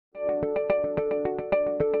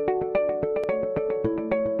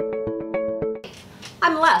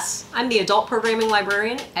I'm Les. I'm the Adult Programming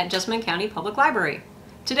Librarian at Jessamine County Public Library.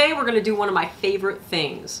 Today we're going to do one of my favorite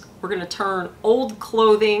things. We're going to turn old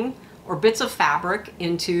clothing or bits of fabric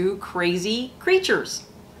into crazy creatures.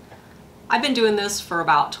 I've been doing this for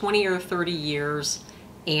about 20 or 30 years,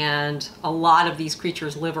 and a lot of these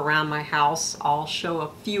creatures live around my house. I'll show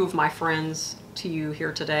a few of my friends to you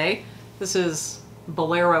here today. This is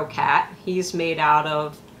Bolero Cat. He's made out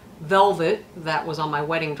of velvet that was on my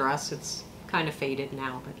wedding dress. It's kind of faded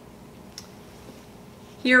now, but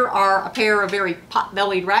here are a pair of very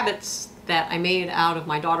pot-bellied rabbits that I made out of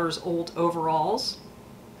my daughter's old overalls.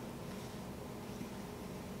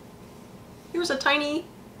 Here's a tiny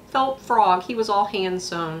felt frog. He was all hand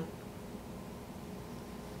sewn.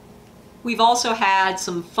 We've also had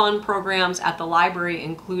some fun programs at the library,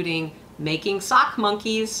 including making sock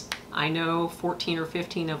monkeys. I know 14 or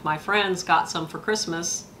 15 of my friends got some for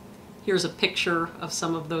Christmas. Here's a picture of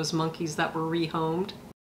some of those monkeys that were rehomed.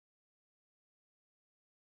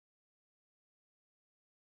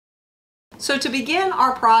 So to begin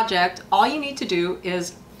our project, all you need to do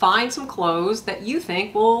is find some clothes that you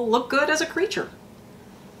think will look good as a creature.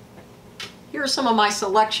 Here are some of my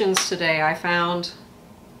selections today. I found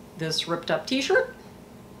this ripped up t-shirt,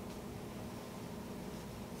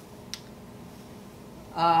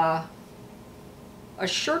 a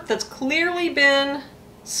shirt that's clearly been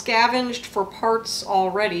scavenged for parts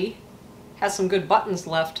already, has some good buttons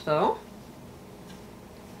left though,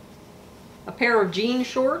 a pair of jean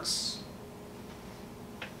shorts,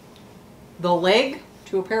 the leg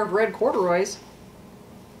to a pair of red corduroys,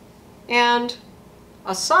 and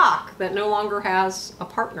a sock that no longer has a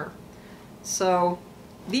partner. So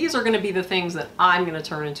these are going to be the things that I'm going to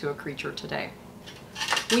turn into a creature today.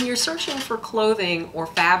 When you're searching for clothing or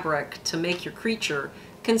fabric to make your creature,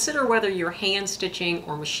 consider whether you're hand stitching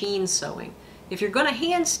or machine sewing. If you're going to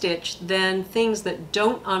hand stitch, then things that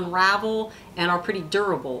don't unravel and are pretty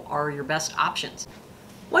durable are your best options.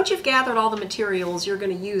 Once you've gathered all the materials you're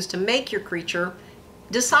going to use to make your creature,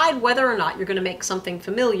 decide whether or not you're going to make something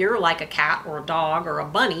familiar like a cat or a dog or a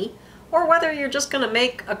bunny, or whether you're just going to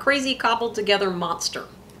make a crazy cobbled together monster.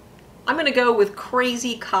 I'm going to go with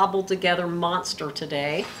crazy cobbled together monster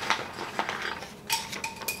today.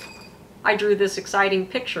 I drew this exciting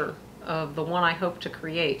picture of the one I hope to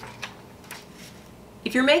create.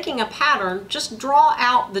 If you're making a pattern, just draw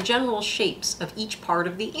out the general shapes of each part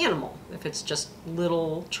of the animal. If it's just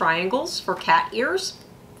little triangles for cat ears,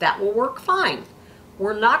 that will work fine.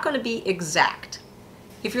 We're not going to be exact.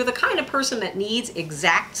 If you're the kind of person that needs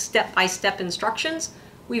exact step-by-step instructions,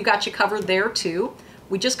 we've got you covered there too.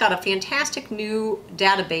 We just got a fantastic new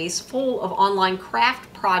database full of online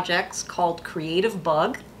craft projects called Creative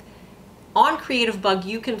Bug. On Creative Bug,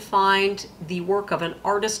 you can find the work of an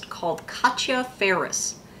artist called Katja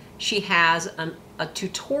Ferris. She has a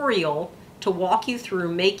tutorial to walk you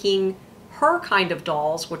through making her kind of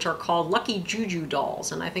dolls, which are called Lucky Juju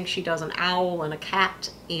dolls. And I think she does an owl and a cat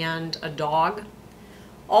and a dog.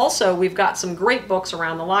 Also, we've got some great books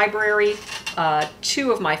around the library.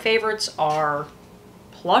 Two of my favorites are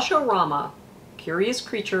Plush-O-Rama, Curious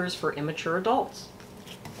Creatures for Immature Adults,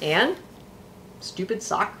 and Stupid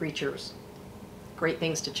Sock Creatures. Great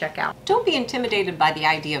things to check out. Don't be intimidated by the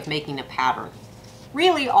idea of making a pattern.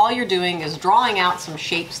 Really, all you're doing is drawing out some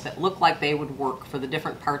shapes that look like they would work for the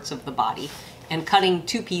different parts of the body and cutting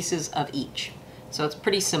 2 pieces of each. So it's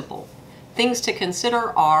pretty simple. Things to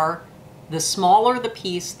consider are the smaller the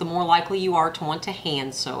piece, the more likely you are to want to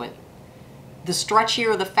hand sew it. The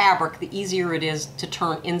stretchier the fabric, the easier it is to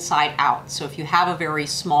turn inside out. So if you have a very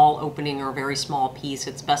small opening or a very small piece,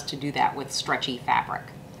 it's best to do that with stretchy fabric.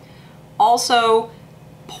 Also,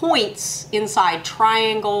 points inside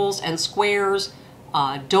triangles and squares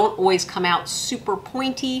don't always come out super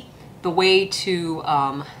pointy. The way to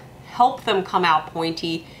help them come out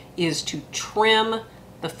pointy is to trim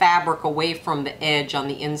the fabric away from the edge on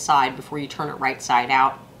the inside before you turn it right side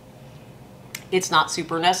out. It's not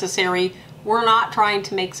super necessary. We're not trying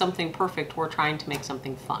to make something perfect, we're trying to make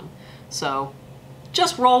something fun. So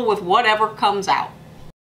just roll with whatever comes out.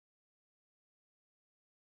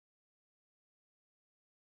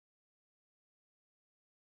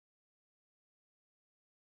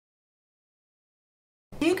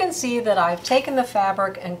 You can see that I've taken the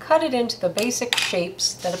fabric and cut it into the basic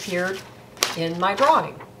shapes that appeared in my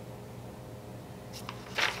drawing.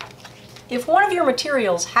 If one of your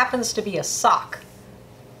materials happens to be a sock,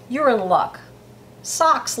 you're in luck.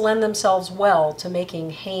 Socks lend themselves well to making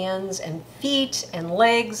hands and feet and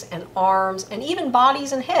legs and arms and even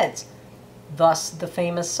bodies and heads, thus the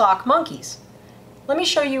famous sock monkeys. Let me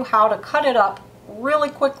show you how to cut it up really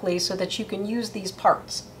quickly so that you can use these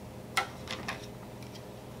parts.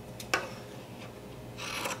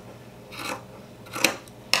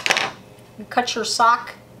 cut your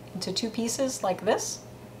sock into two pieces like this.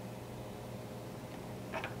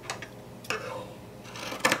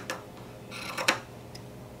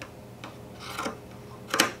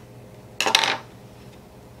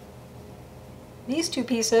 These two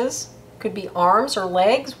pieces could be arms or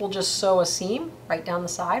legs. We'll just sew a seam right down the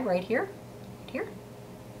side, right here, here.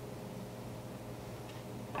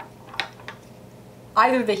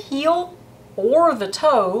 Either the heel or the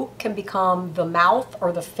toe can become the mouth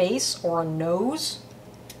or the face or a nose.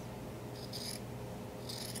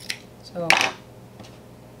 So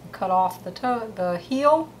cut off the toe, the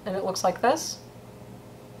heel, and it looks like this.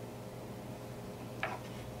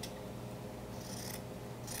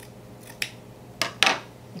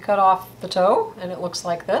 You cut off the toe, and it looks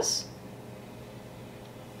like this.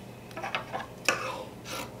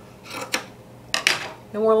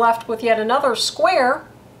 Then we're left with yet another square,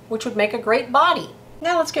 which would make a great body.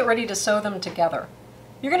 Now let's get ready to sew them together.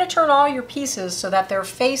 You're going to turn all your pieces so that they're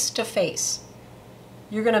face to face.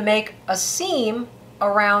 You're going to make a seam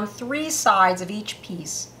around 3 sides of each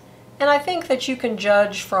piece. And I think that you can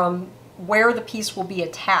judge from where the piece will be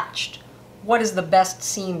attached what is the best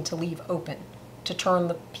seam to leave open to turn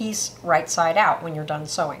the piece right side out when you're done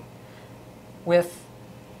sewing. With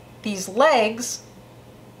these legs,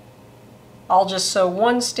 I'll just sew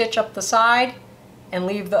 1 stitch up the side and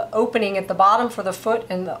leave the opening at the bottom for the foot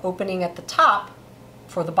and the opening at the top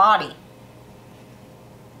for the body.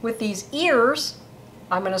 With these ears,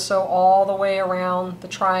 I'm going to sew all the way around the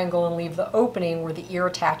triangle and leave the opening where the ear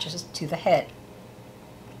attaches to the head.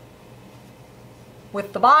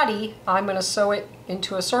 With the body, I'm going to sew it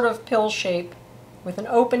into a sort of pill shape with an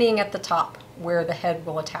opening at the top where the head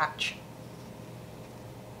will attach.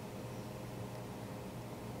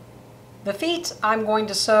 The feet I'm going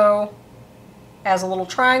to sew as a little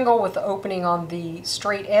triangle with the opening on the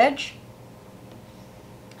straight edge.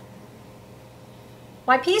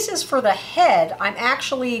 My pieces for the head, I'm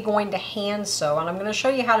actually going to hand sew, and I'm going to show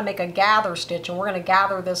you how to make a gather stitch, and we're going to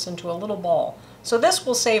gather this into a little ball. So this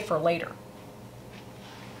we'll save for later.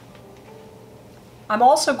 I'm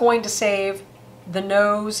also going to save the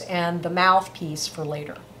nose and the mouth piece for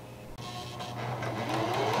later.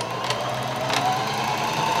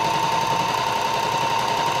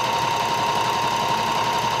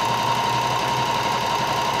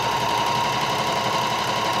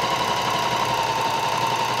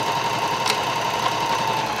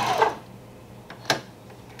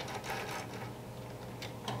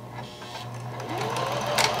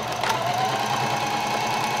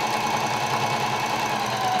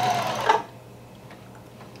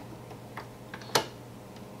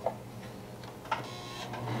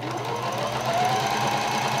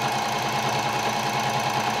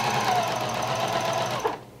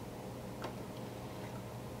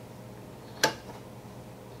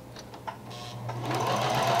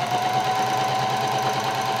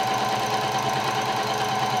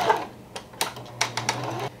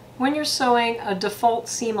 When you're sewing, a default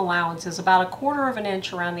seam allowance is about 1/4 of an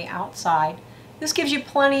inch around the outside. This gives you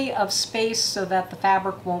plenty of space so that the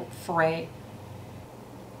fabric won't fray.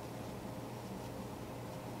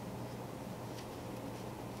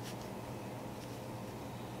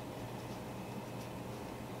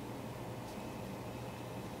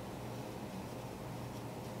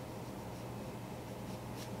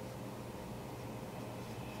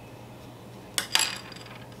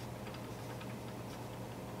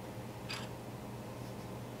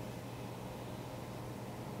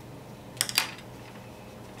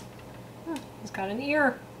 He's got an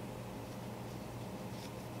ear.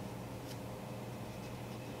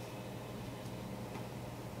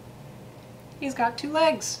 He's got 2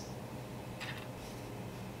 legs.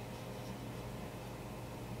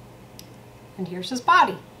 And here's his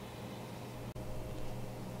body.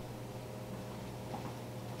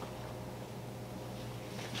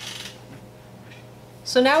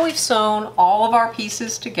 So now we've sewn all of our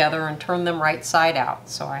pieces together and turned them right side out.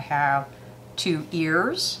 So I have 2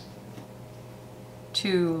 ears,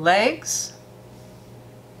 2 legs,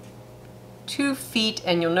 2 feet,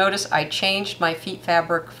 and you'll notice I changed my feet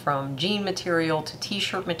fabric from jean material to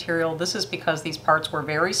t-shirt material. This is because these parts were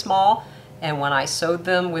very small, and when I sewed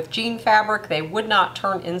them with jean fabric, they would not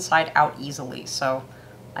turn inside out easily, so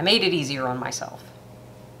I made it easier on myself.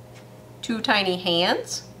 2 tiny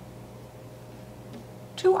hands,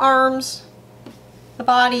 2 arms, the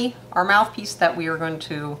body, our mouthpiece that we are going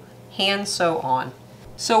to hand sew on.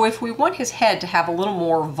 So if we want his head to have a little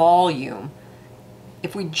more volume,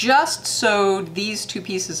 if we just sewed these 2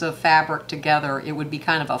 pieces of fabric together, it would be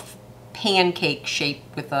kind of a pancake shape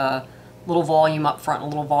with a little volume up front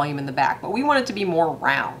and a little volume in the back. But we want it to be more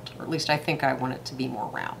round, or at least I think I want it to be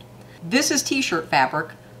more round. This is t-shirt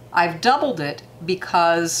fabric. I've doubled it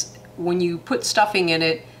because when you put stuffing in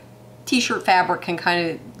it, t-shirt fabric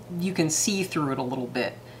can you can see through it a little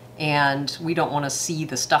bit. And we don't want to see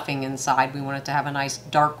the stuffing inside. We want it to have a nice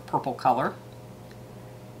dark purple color.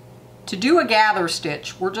 To do a gather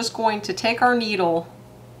stitch, we're just going to take our needle,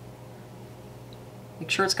 make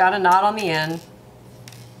sure it's got a knot on the end,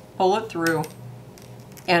 pull it through,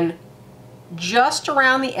 and just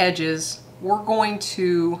around the edges, we're going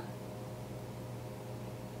to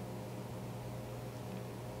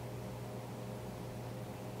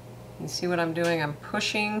you see what I'm doing? I'm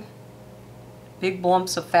pushing big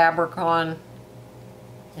lumps of fabric on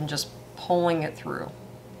and just pulling it through.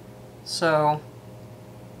 So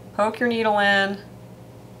poke your needle in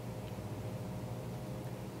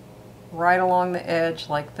right along the edge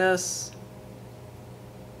like this.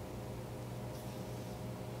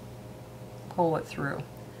 Pull it through.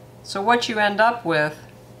 So what you end up with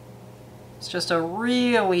is just a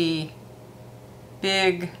really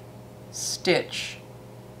big stitch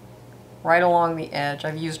right along the edge.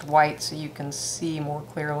 I've used white so you can see more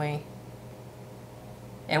clearly.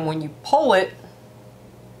 And when you pull it,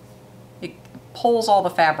 it pulls all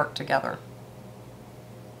the fabric together.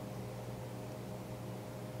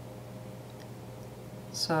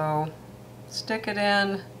 So stick it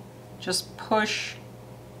in, just push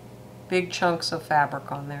big chunks of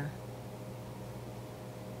fabric on there.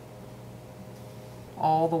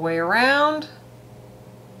 All the way around.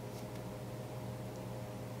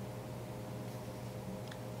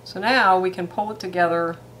 So now we can pull it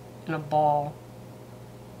together in a ball.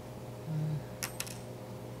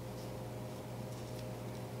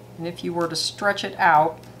 And if you were to stretch it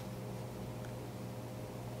out,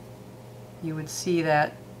 you would see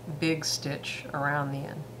that big stitch around the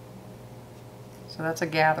end. So that's a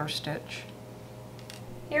gather stitch.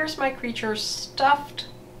 Here's my creature stuffed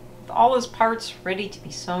with all his parts ready to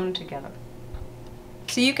be sewn together.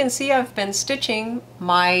 So you can see I've been stitching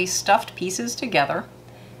my stuffed pieces together.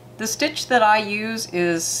 The stitch that I use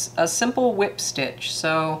is a simple whip stitch.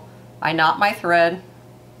 So I knot my thread,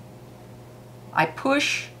 I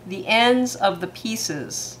push the ends of the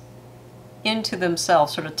pieces into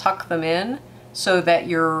themselves, sort of tuck them in so that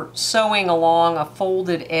you're sewing along a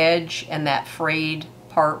folded edge and that frayed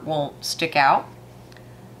part won't stick out.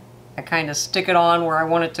 I kind of stick it on where I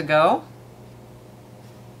want it to go.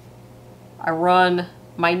 I run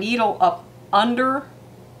my needle up under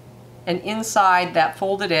and inside that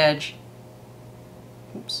folded edge.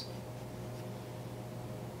 Oops.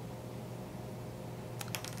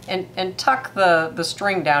 And tuck the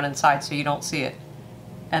string down inside so you don't see it.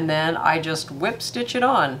 And then I just whip stitch it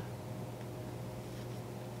on.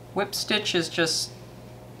 Whip stitch is just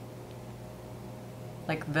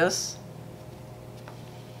like this.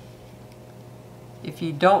 If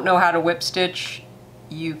you don't know how to whip stitch,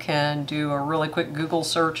 you can do a really quick Google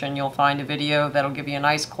search and you'll find a video that'll give you a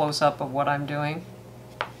nice close-up of what I'm doing.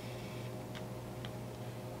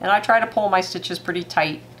 And I try to pull my stitches pretty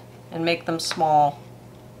tight and make them small.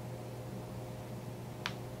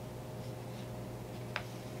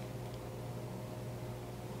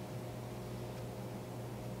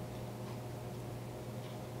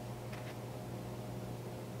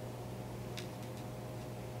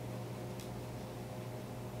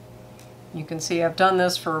 You can see I've done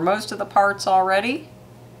this for most of the parts already.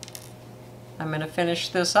 I'm going to finish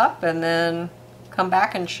this up and then come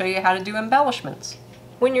back and show you how to do embellishments.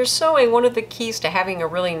 When you're sewing, one of the keys to having a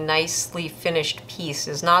really nicely finished piece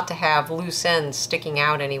is not to have loose ends sticking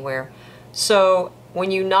out anywhere. So when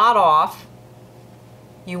you knot off,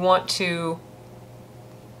 you want to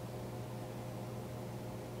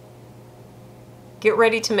get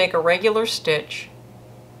ready to make a regular stitch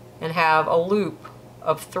and have a loop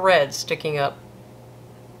of thread sticking up.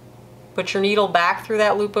 Put your needle back through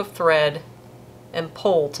that loop of thread and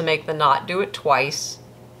pull to make the knot. Do it twice.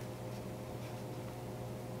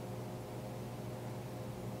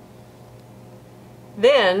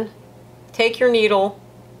 Then take your needle,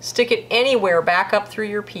 stick it anywhere back up through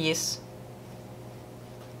your piece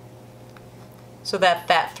so that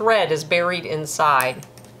that thread is buried inside,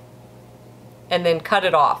 and then cut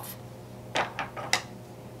it off.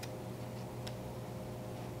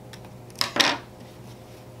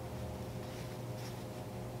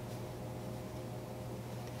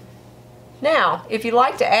 Now, if you'd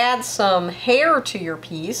like to add some hair to your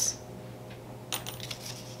piece,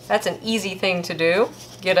 that's an easy thing to do.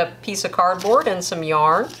 Get a piece of cardboard and some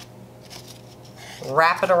yarn,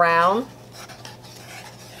 wrap it around,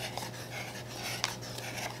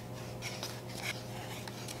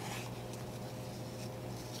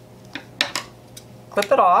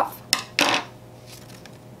 clip it off,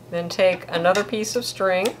 Then take another piece of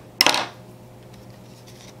string,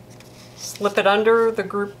 slip it under the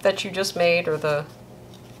group that you just made, or the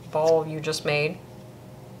ball you just made,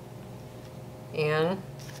 and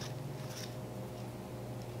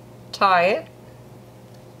tie it.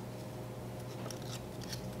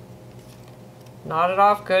 Knot it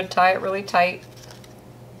off good, tie it really tight,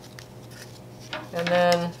 and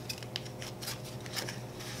then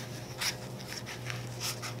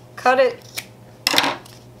cut it,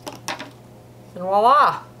 and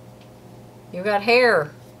voila, you got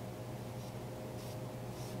hair.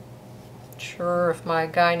 Sure if my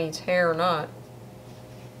guy needs hair or not.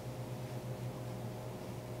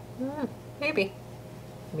 Maybe.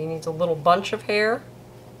 Maybe he needs a little bunch of hair.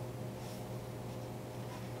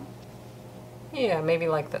 Yeah, maybe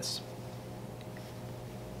like this.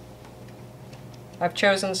 I've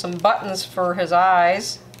chosen some buttons for his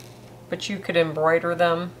eyes, but you could embroider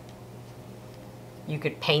them. You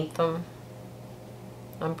could paint them.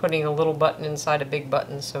 I'm putting a little button inside a big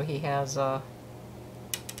button so he has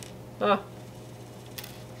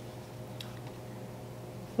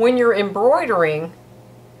When you're embroidering,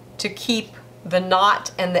 to keep the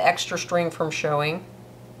knot and the extra string from showing,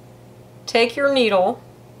 take your needle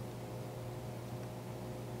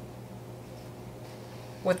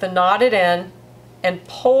with the knotted end and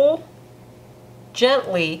pull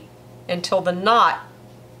gently until the knot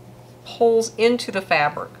pulls into the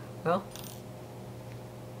fabric. Well,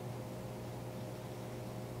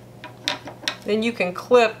 then you can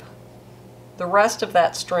clip the rest of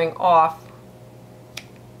that string off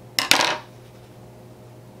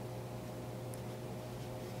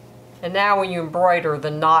and now when you embroider,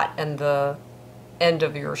 the knot and the end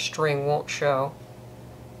of your string won't show.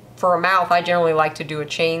 For a mouth, I generally like to do a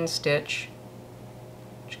chain stitch,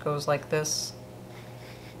 which goes like this.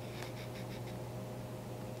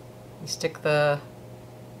 You stick the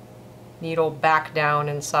needle back down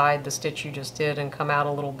inside the stitch you just did and come out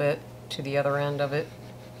a little bit to the other end of it.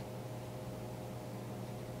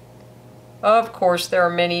 Of course, there are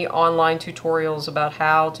many online tutorials about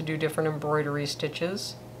how to do different embroidery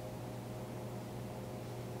stitches.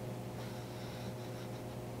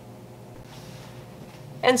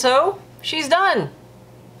 And so, she's done.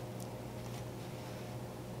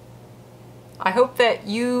 I hope that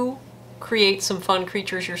you create some fun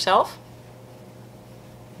creatures yourself.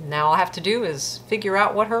 Now all I have to do is figure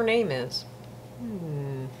out what her name is.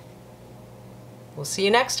 We'll see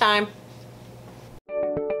you next time.